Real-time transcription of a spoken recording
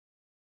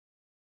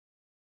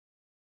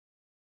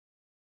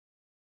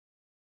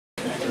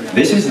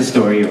This is the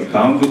story of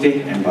Bawang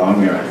Putih and Bawang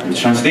Merah, which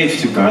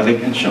translates to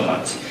garlic and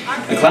shallots.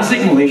 A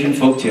classic Malaysian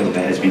folktale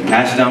that has been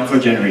passed down for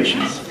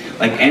generations.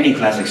 Like any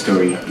classic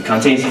story, it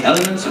contains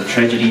elements of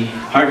tragedy,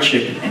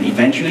 hardship, and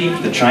eventually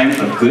the triumph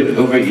of good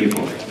over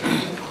evil.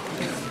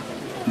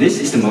 This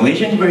is the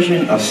Malaysian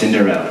version of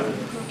Cinderella.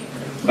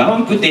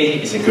 Bawang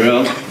Putih is a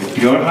girl with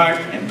pure heart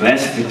and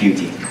blessed with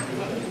beauty.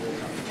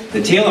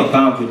 The tale of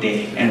Bawang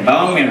Putih and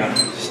Bawang Merah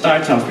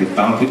starts off with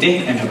Bawang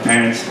Putih and her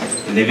parents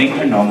living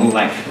a normal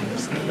life.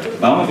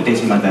 Bawang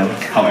Putih's mother,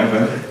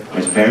 however,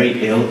 was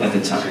very ill at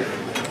the time.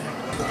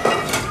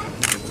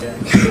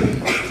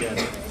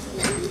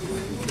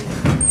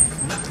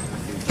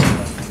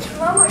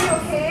 Mom, are you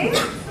okay?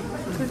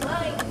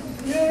 Really?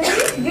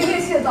 Do you need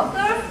to see a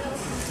doctor?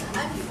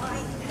 I'm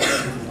fine.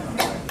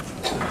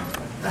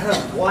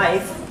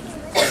 Wife?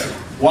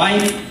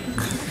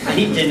 Wife? I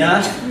need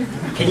dinner.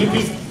 Can you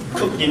please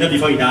cook dinner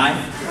before you die?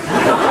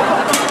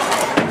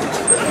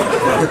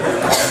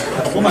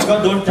 Oh my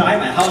god, don't die at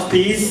my house,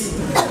 please.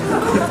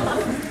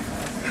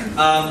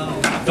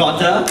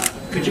 Daughter,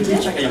 could you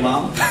please check on your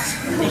mom? I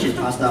think she's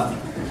passed out.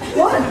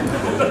 What?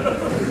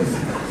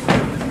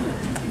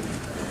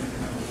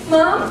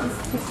 Mom?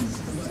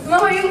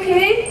 Mom, are you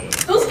okay?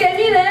 Don't scare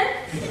me then.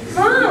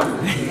 Mom!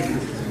 I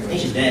think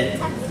she's dead.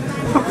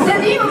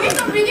 Daddy, Mommy's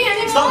not breathing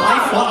anymore. It's not my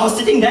fault, I was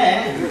sitting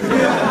there.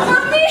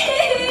 Mommy!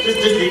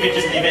 Just leave it,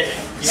 just leave it.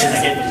 Give me a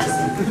second.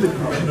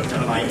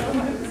 Never mind.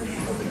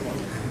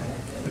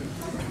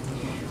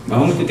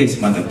 Bawang Putih's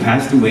mother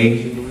passed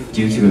away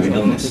due to her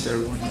illness.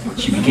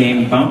 She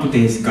became Bawang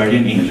Putih's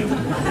guardian angel.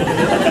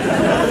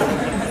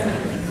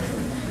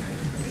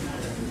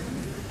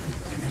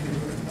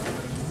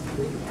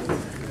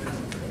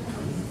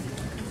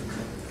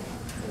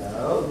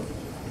 Hello?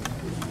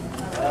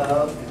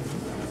 Hello?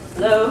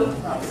 Hello?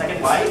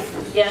 Second wife?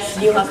 Yes,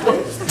 new husband.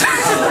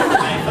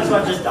 My first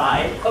one just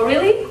died. Oh,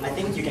 really? I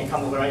think you can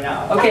come over right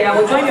now. Okay, I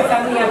will join your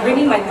family. I'm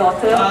bringing my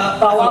daughter,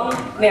 Bawang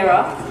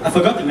Merah. I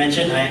forgot to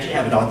mention I actually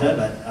have a daughter,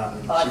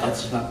 but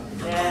she's not.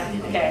 Yeah,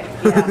 okay.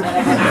 Yeah,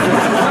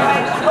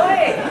 alright,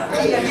 wait.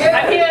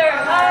 I'm here.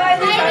 Hi,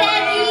 new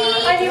family.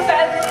 Hi, new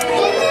family.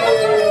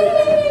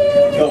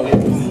 Go away.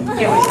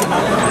 Okay, wait.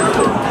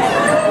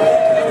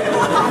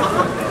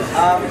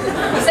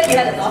 You said you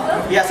had a daughter?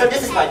 Yeah, so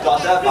this is my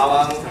daughter,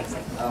 Bawang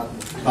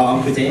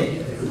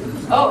Putih.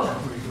 Oh,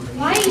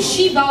 Why is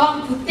she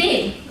Bawang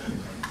Putih?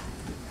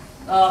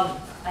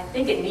 I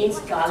think it means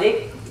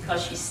garlic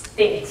because she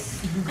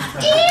stinks.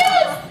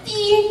 Ew,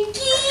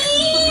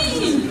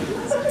 stinky!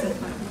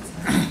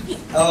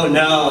 Oh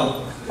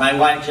no, my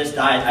wife just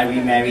died. I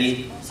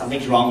remarried.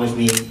 Something's wrong with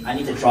me. I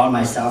need to drown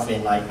myself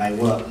in like my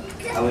work.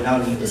 I will now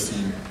leave the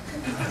scene.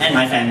 And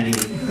my family.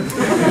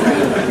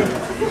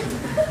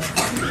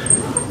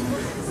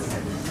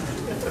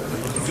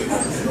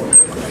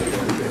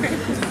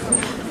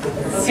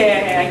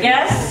 Okay, I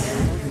guess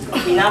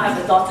we now have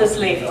the daughter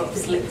slave.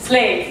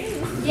 Slave.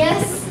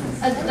 Yes,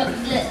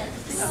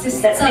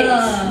 Sister.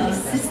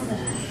 sister.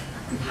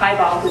 Hi,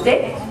 Bawang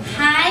Putih.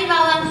 Hi,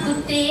 Bawang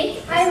Putih.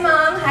 Hi,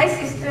 Mom. Hi,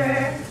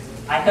 sister.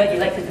 I heard you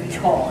like to do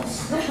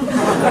chores.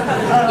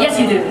 Yes,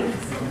 you do.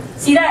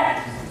 See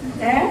that?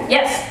 There?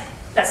 Yes.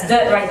 That's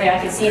dirt right there. I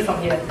can see it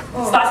from here.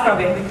 Oh. Start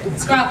scrubbing.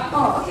 Scrub.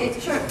 Oh, okay,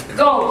 sure.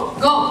 Go.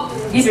 Go.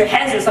 Use your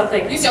hands or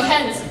something. Use your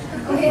hands.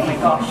 Oh Okay. my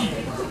gosh.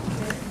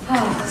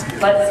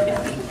 But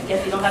I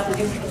guess you don't have to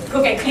do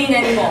cook and clean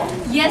anymore.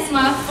 Yes,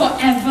 Ma,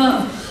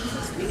 forever.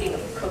 Speaking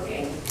of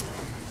cooking,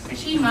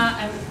 Actually, Ma,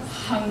 I'm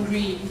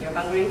hungry. you're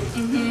hungry?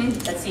 Mm-hmm.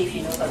 Let's see if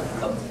she knows how to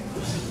cook.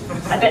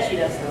 I bet she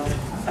does though.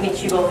 I mean,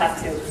 she will have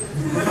to.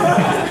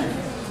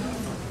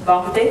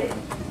 Bawang Putih?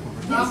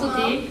 Bawang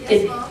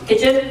Putih.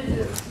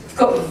 Kitchen?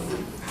 Cook.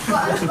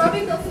 Well, I'm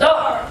scrubbing the floor.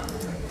 No!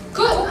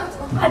 Cook.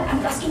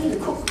 I'm asking you to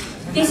cook.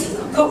 This,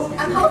 cook.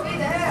 I'm halfway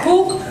there.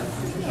 Cook.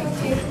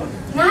 Okay.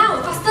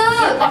 Now,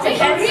 faster. Pots and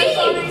pans.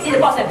 See the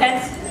pots and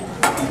pans?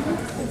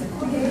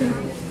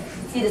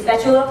 See the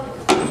spatula?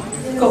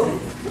 Cook.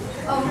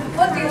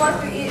 What do you want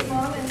to eat,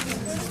 Mom?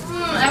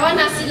 I want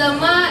nasi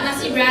lemak,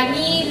 nasi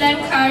biryani, lamb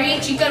curry,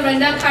 chicken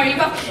rendang, curry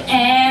puff,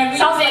 everything.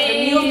 Sounds like the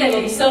meal that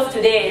will be served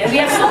today. And we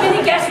have so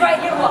many guests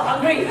right here who are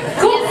hungry.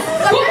 Cook!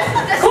 Cook!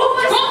 Cook!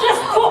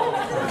 Just cook!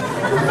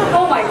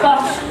 Oh my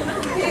gosh.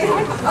 Okay,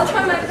 I'll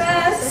try my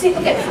best. See,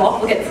 look at the floor.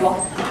 Look at the floor.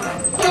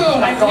 Oh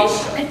my gosh.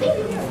 I think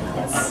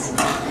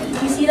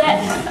You see that?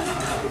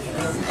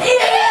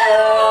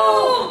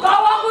 Ew!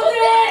 Bawang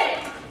Putih!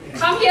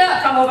 come here.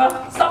 Come over.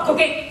 Stop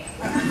cooking.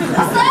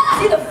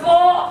 See the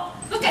floor?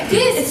 Look at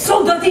this. It's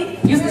so dirty.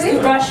 Use this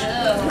toothbrush.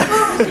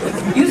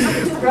 Use the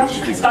toothbrush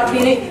and start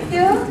cleaning.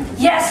 Yeah?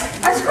 Yes!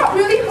 I scrubbed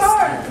really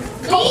hard.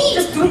 Clean.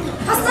 Just do it.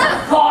 Faster.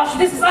 Gosh,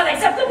 this is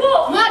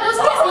unacceptable. Ma, those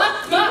kids, Ma.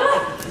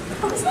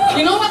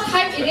 You know what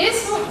time it is?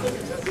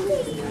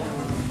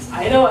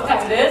 I know what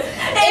time it is.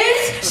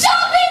 It's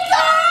shopping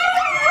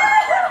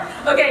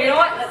time! Okay, you know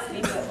what? Let's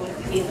leave the home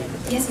clean.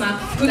 Yes, Ma.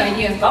 Good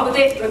idea. Bawang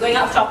Putih, we're going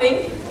out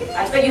shopping.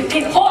 I expect you to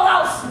clean the whole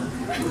house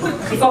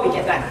before we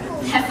get back.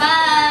 Have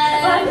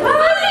fun.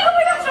 Bye. Oh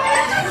my gosh.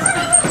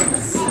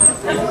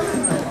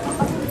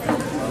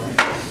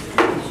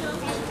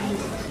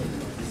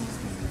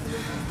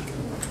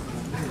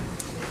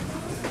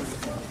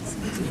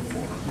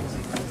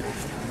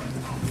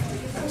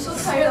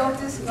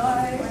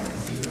 Bye.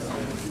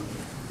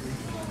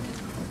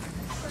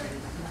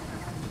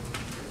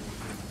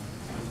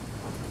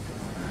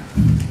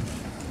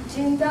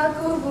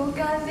 Cintaku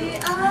bukan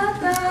di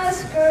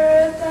atas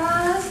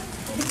kertas,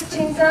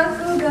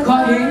 cintaku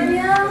gambar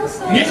yang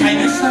Yes, I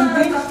know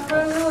something. tak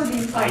perlu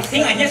I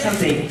think I get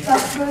something. tak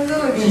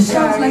perlu She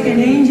sounds like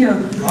an angel.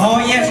 Oh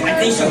yes,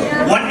 I think so.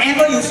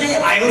 Whatever you say,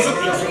 I also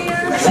think so.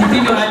 Siti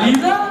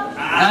Nurhaliza?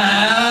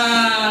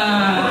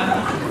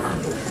 Ah.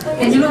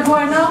 Can you look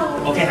for her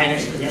now? Okay,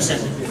 Highness. Yes, sir.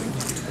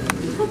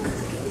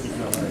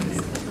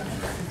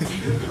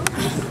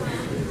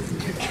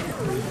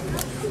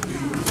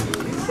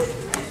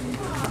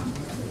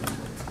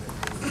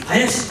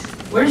 Highness,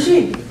 Where is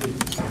she?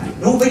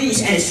 nobody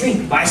is at the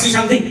swing, but I see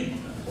something.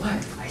 What?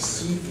 I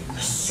see a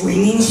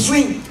swinging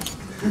swing.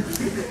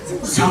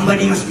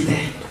 Somebody must be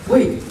there.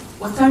 Wait,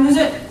 what time is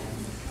it?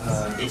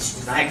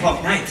 It's 9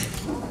 o'clock night.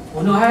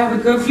 Oh no, I have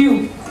a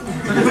curfew.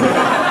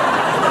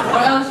 Or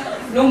else,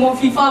 no more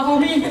FIFA for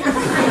me.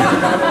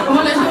 Come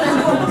on, let's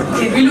go.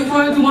 Okay, we look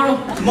for her tomorrow.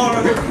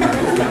 Tomorrow.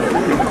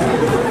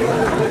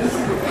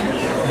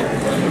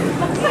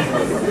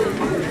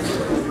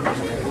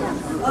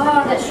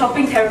 Oh, that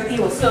shopping therapy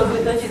was so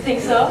good, don't you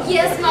think so?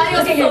 Yes, Ma, you're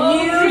Look at so your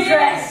new pretty.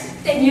 dress.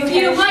 Thank New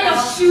you, Ma, your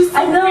hairstyle. shoes so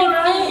I know, pretty,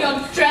 right? your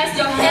dress,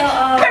 your hair,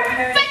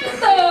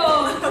 perfecto!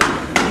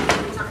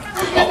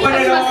 Let me Open help the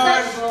you door.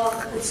 massage.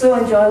 It's so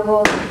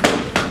enjoyable.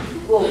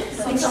 Whoa.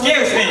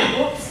 Excuse me.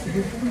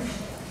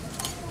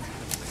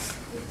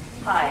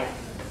 Hi.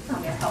 How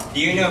may I help? Do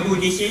you know who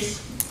this is?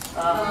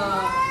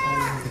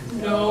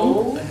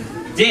 No.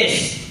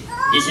 This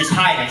is His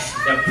Highness,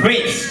 the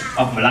Prince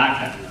of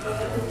Malacca.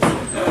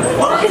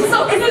 It's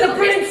the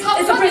prince.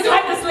 It's the prince.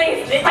 I'm the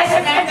slave. I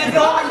have to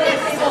go under the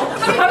table.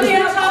 Hurry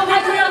up!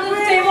 Hurry under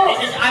the table.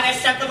 This is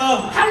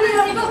unacceptable. Hurry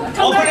up!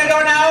 Come Open back. the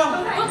door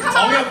now, come or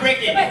on. we'll break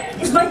it.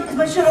 Is my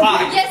shirt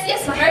okay? 5, Yes,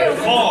 yes, very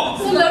 4,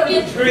 so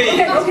lovely.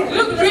 3,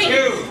 Look great.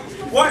 2,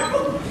 1.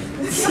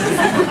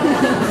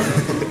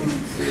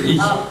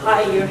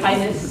 Hi, Your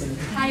Highness.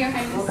 Hi, Your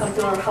Highness. Welcome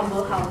to our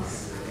humble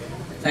house.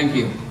 Thank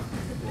you.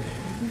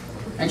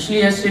 Actually,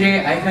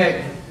 yesterday I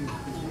heard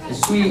a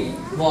sweet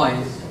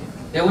voice.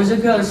 There was a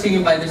girl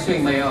singing by the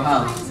swing by your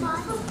house.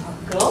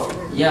 Girl?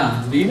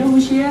 Yeah, do you know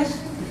who she is?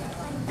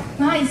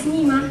 Ma, it's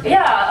me, Ma.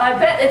 Yeah, I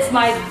bet it's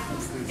my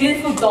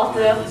beautiful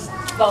daughter,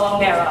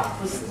 Bawang Merah,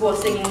 who was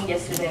singing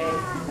yesterday.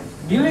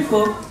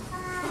 Beautiful.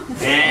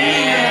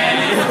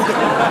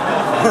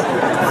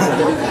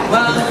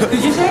 Well,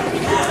 did you say?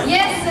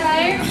 Yes,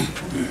 sir.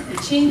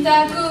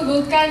 Cintaku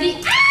bukan di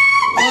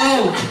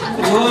Whoa,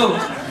 whoa.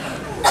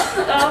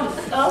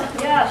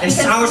 Yeah. It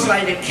sounds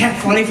like the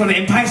cat falling from the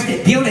Empire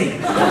State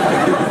Building.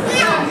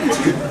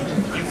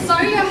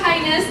 Sorry, Your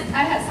Highness.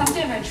 I had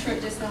something in my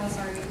throat just now.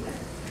 Sorry.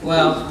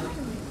 Well,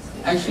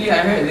 actually I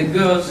heard the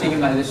girl singing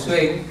by the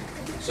swing.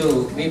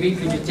 So maybe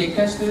could you take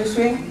us to the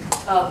swing?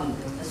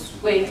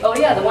 Wait. Oh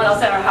yeah, the one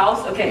outside our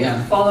house. Okay.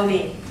 Yeah. Follow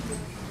me.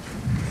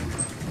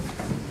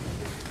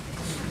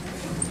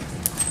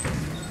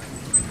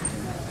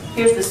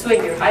 Here's the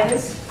swing, Your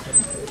Highness.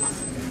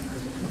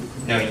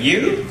 Now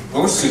you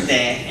go sit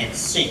there and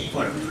sing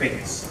for the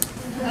prince.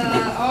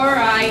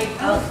 Alright.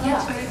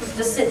 Yeah.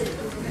 Just sit.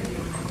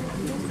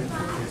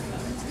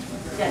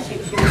 Yeah, she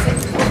was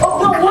singing.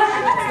 Oh no! What?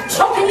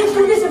 How can you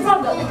do this in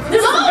front of them?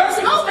 This is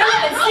embarrassing. Stand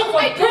up and sing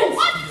for the prince.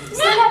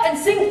 Stand up and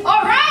sing.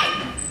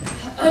 Alright.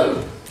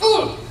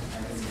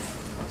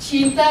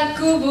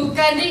 Cintaku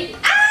bukan di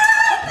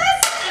atas.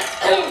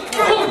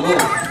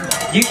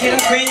 You hear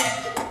the prince?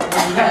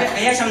 I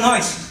hear some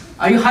noise.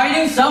 Are you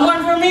hiding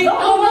someone from me? No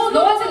one's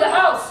in the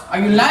house. Are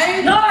you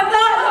lying? No, I'm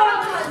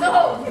not.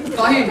 No.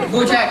 Go ahead,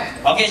 go check.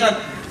 Okay, son.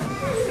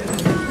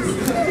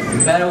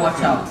 You better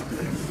watch out.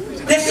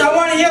 There's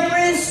someone here,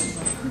 prince.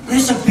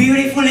 There's a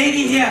beautiful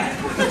lady here.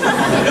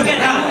 Look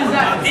at her.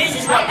 Now, this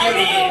is what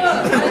beauty is.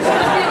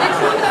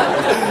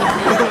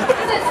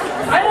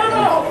 I don't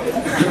know.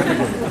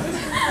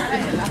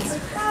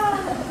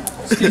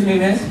 Excuse me,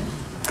 miss.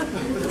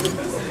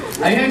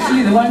 Are you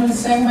actually the one who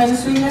sang by the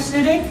swing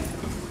yesterday?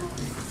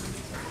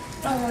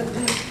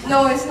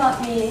 No, it's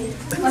not me.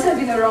 Must have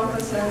been the wrong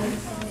person.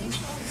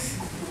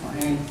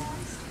 Fine.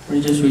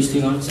 We're just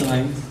wasting our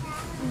time.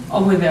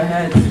 Over their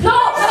head. No. No, I'll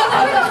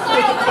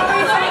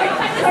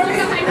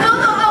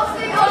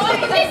sing.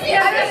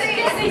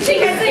 She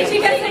can sing.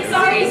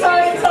 Sorry.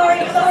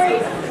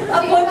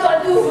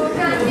 Cintaku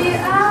bukan di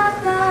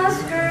atas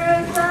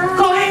kertas.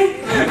 Go ahead.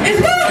 It's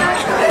good.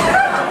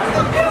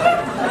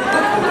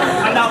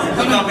 I'm not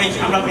prince.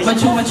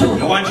 Macho.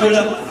 You want true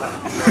love?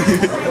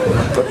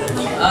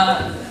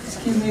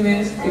 Excuse me,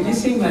 miss. Could you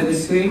sing by the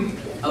swing?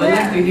 I would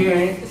like to hear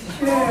it.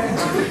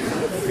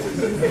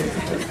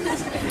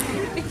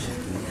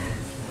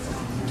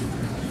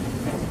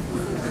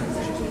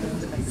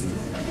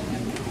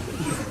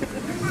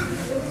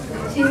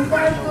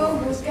 Cintaku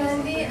bukan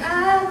di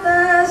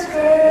atas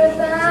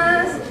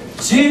kertas.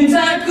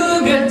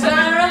 Cintaku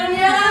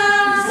getarannya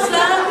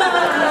sama,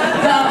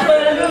 tak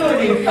perlu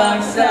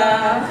dipaksa,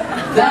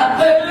 tak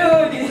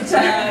perlu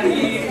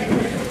dicari.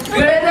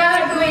 Karena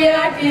aku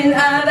yakin mungkin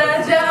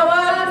ada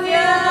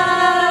jawabnya.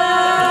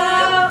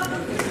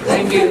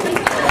 Thank you.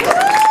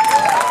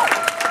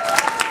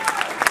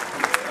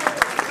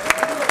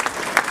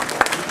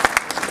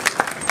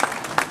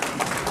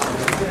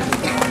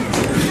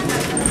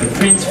 The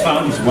prince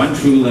found his one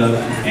true love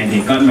and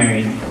they got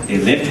married.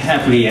 They lived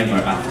happily ever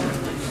after.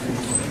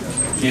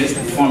 Here's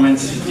the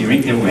performance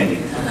during their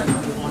wedding.